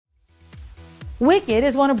Wicked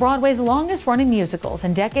is one of Broadway's longest-running musicals,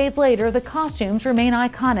 and decades later, the costumes remain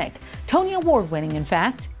iconic. Tony Award-winning, in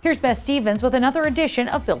fact. Here's Beth Stevens with another edition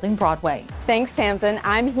of Building Broadway. Thanks, Tamsin.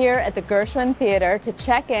 I'm here at the Gershwin Theater to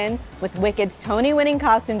check in with Wicked's Tony-winning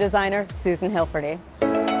costume designer, Susan Hilferty.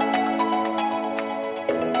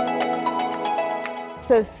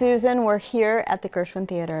 So, Susan, we're here at the Gershwin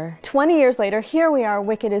Theater. 20 years later, here we are.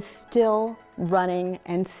 Wicked is still running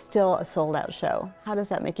and still a sold-out show. How does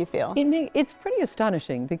that make you feel? It's pretty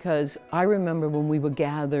astonishing, because I remember when we were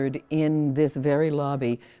gathered in this very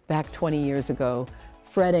lobby back 20 years ago,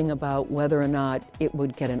 fretting about whether or not it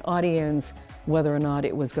would get an audience, whether or not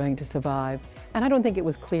it was going to survive. And I don't think it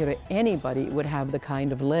was clear to anybody it would have the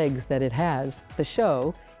kind of legs that it has. The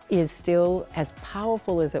show is still as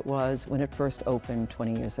powerful as it was when it first opened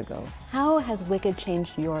 20 years ago. How has Wicked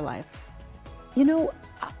changed your life? You know,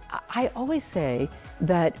 I always say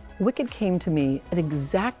that Wicked came to me at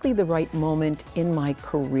exactly the right moment in my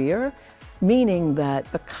career, meaning that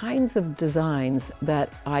the kinds of designs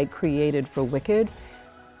that I created for Wicked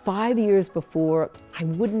 5 years before, I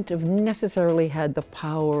wouldn't have necessarily had the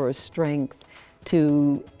power or strength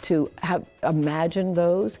to have imagined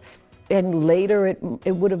those. And later it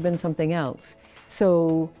would have been something else.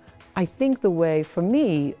 So I think the way, for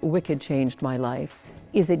me, Wicked changed my life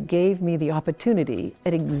is it gave me the opportunity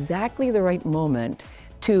at exactly the right moment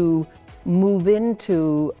to move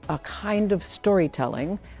into a kind of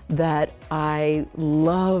storytelling that I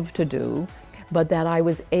love to do, but that I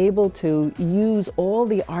was able to use all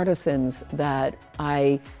the artisans that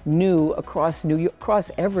I knew across New York,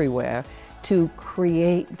 across everywhere, to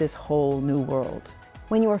create this whole new world.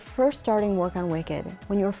 When you were first starting work on Wicked,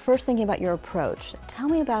 when you were first thinking about your approach, tell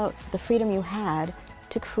me about the freedom you had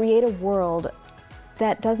to create a world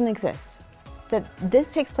that doesn't exist. That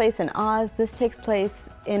this takes place in Oz, this takes place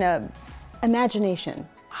in a imagination.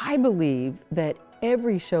 I believe that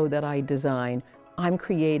every show that I design, I'm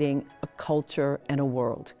creating a culture and a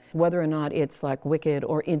world. Whether or not it's like Wicked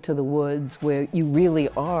or Into the Woods, where you really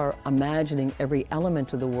are imagining every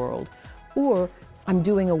element of the world, or I'm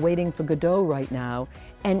doing a Waiting for Godot right now,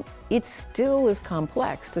 and it still is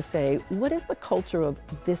complex to say, what is the culture of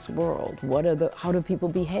this world? How do people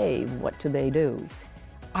behave? What do they do?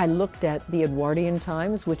 I looked at the Edwardian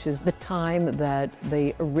times, which is the time that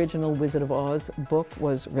the original Wizard of Oz book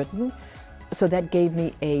was written. So that gave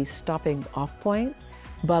me a stopping off point,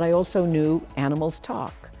 but I also knew animals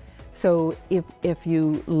talk. So if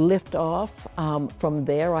you lift off from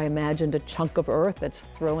there, I imagined a chunk of earth that's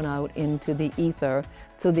thrown out into the ether.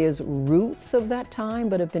 So there's roots of that time,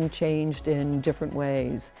 but have been changed in different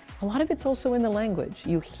ways. A lot of it's also in the language.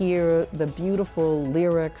 You hear the beautiful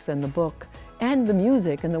lyrics and the book and the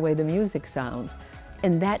music and the way the music sounds.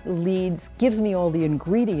 And that gives me all the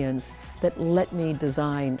ingredients that let me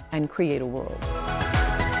design and create a world.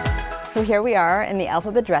 So here we are in the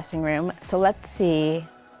Elphaba dressing room. So let's see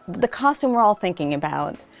the costume we're all thinking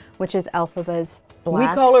about, which is Elphaba's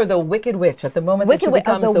black. We call her the Wicked Witch at the moment that she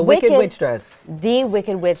becomes the Wicked Witch dress. The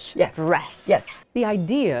Wicked Witch dress. Yes. The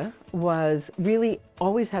idea was really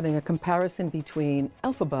always having a comparison between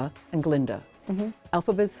Elphaba and Glinda.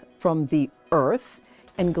 Elphaba's from the earth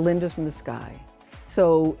and Glinda's from the sky.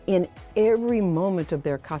 So in every moment of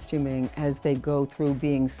their costuming, as they go through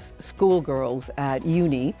being schoolgirls at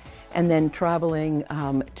uni and then traveling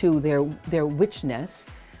to their witch nest,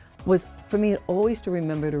 was for me always to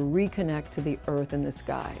remember to reconnect to the earth and the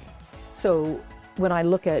sky. So when I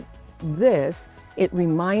look at this, it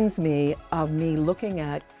reminds me of me looking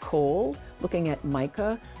at coal, looking at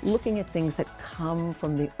mica, looking at things that come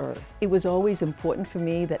from the earth. It was always important for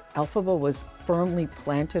me that Elphaba was firmly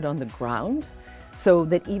planted on the ground, so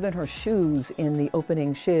that even her shoes in the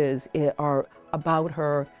opening shiz are about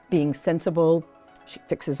her being sensible. She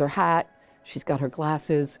fixes her hat, she's got her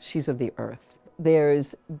glasses, she's of the earth.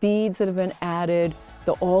 There's beads that have been added,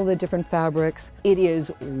 all the different fabrics. It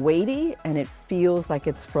is weighty and it feels like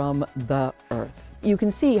it's from the earth. You can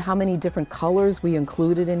see how many different colors we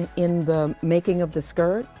included in the making of the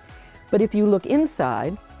skirt. But if you look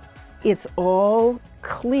inside, it's all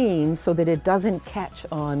clean so that it doesn't catch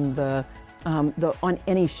on on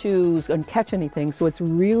any shoes and catch anything. So it's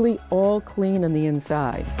really all clean on the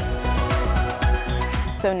inside.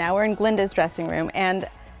 So now we're in Glinda's dressing room, and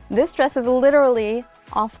this dress is literally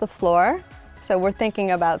off the floor. So we're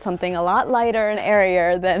thinking about something a lot lighter and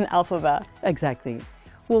airier than Elphaba. Exactly.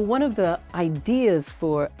 Well, one of the ideas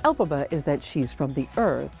for Elphaba is that she's from the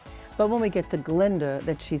earth, but when we get to Glinda,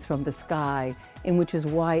 that she's from the sky, and which is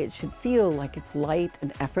why it should feel like it's light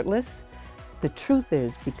and effortless. The truth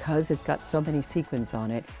is, because it's got so many sequins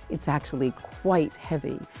on it, it's actually quite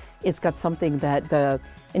heavy. It's got something that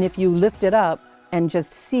and if you lift it up, and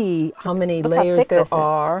just see how many look how layers thick there this is.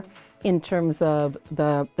 are in terms of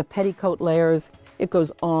the petticoat layers. It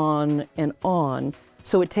goes on and on.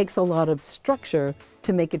 So it takes a lot of structure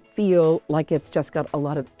to make it feel like it's just got a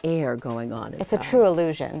lot of air going on inside. It's a true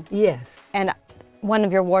illusion. Yes. And one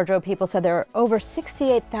of your wardrobe people said there are over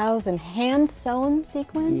 68,000 hand-sewn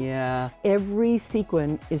sequins. Yeah. Every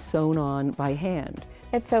sequin is sewn on by hand.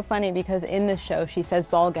 It's so funny because in the show she says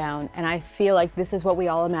ball gown, and I feel like this is what we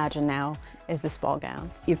all imagine now, is this ball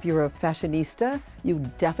gown. If you're a fashionista, you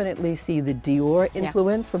definitely see the Dior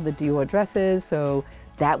influence from the Dior dresses. So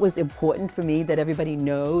that was important for me, that everybody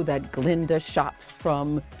know that Glinda shops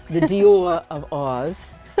from the Dior of Oz.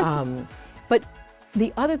 But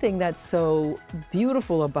the other thing that's so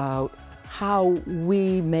beautiful about how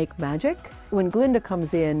we make magic, when Glinda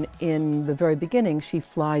comes in the very beginning, she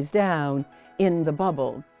flies down in the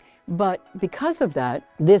bubble. But because of that,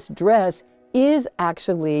 this dress is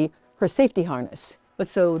actually her safety harness. But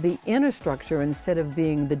so the inner structure, instead of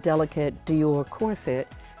being the delicate Dior corset,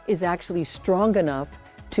 is actually strong enough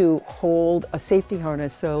to hold a safety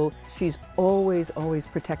harness, so she's always, always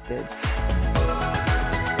protected.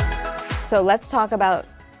 So let's talk about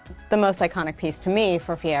the most iconic piece to me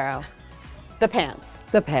for Fiyero, the pants.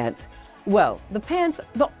 The pants. Well, the pants,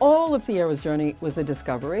 all of Fiero's journey was a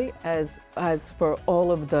discovery, as for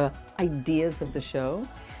all of the ideas of the show.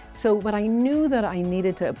 So, but I knew that I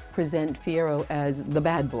needed to present Fiyero as the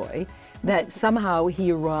bad boy, that somehow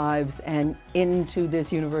he arrives and into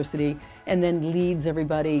this university and then leads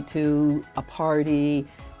everybody to a party,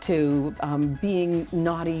 to being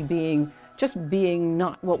naughty, being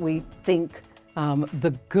not what we think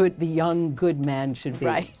the young good man should be.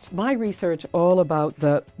 Right. My research all about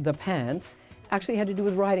the pants actually had to do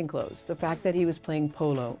with riding clothes, the fact that he was playing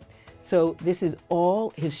polo. So this is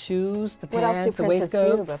all his shoes, the What else pants, do the princes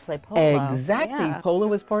waistcoat. do but play polo? Exactly. Yeah. Polo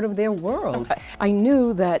was part of their world. Right. I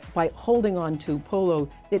knew that by holding on to polo,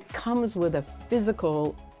 it comes with a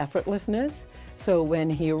physical effortlessness. So when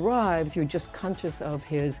he arrives, you're just conscious of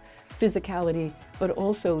his physicality, but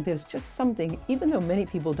also there's just something, even though many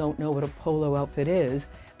people don't know what a polo outfit is,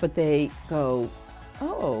 but they go,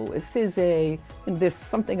 oh, there's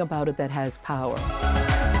something about it that has power.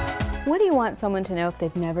 What do you want someone to know if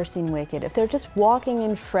they've never seen Wicked? If they're just walking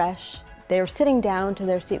in fresh, they're sitting down to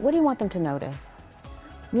their seat, what do you want them to notice?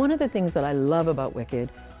 One of the things that I love about Wicked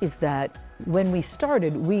is that when we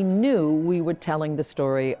started, we knew we were telling the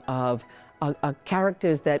story of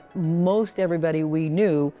characters that most everybody we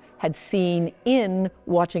knew had seen in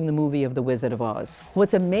watching the movie of The Wizard of Oz.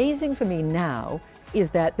 What's amazing for me now is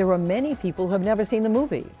that there are many people who have never seen the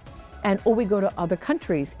movie, or we go to other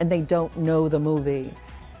countries and they don't know the movie.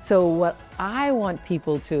 So what I want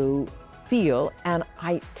people to feel, and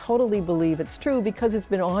I totally believe it's true because it's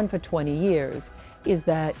been on for 20 years, is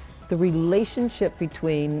that the relationship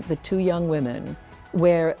between the two young women,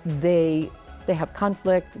 where they have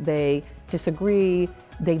conflict, they disagree,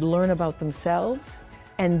 they learn about themselves,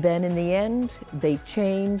 and then in the end, they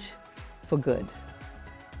change for good.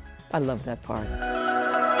 I love that part.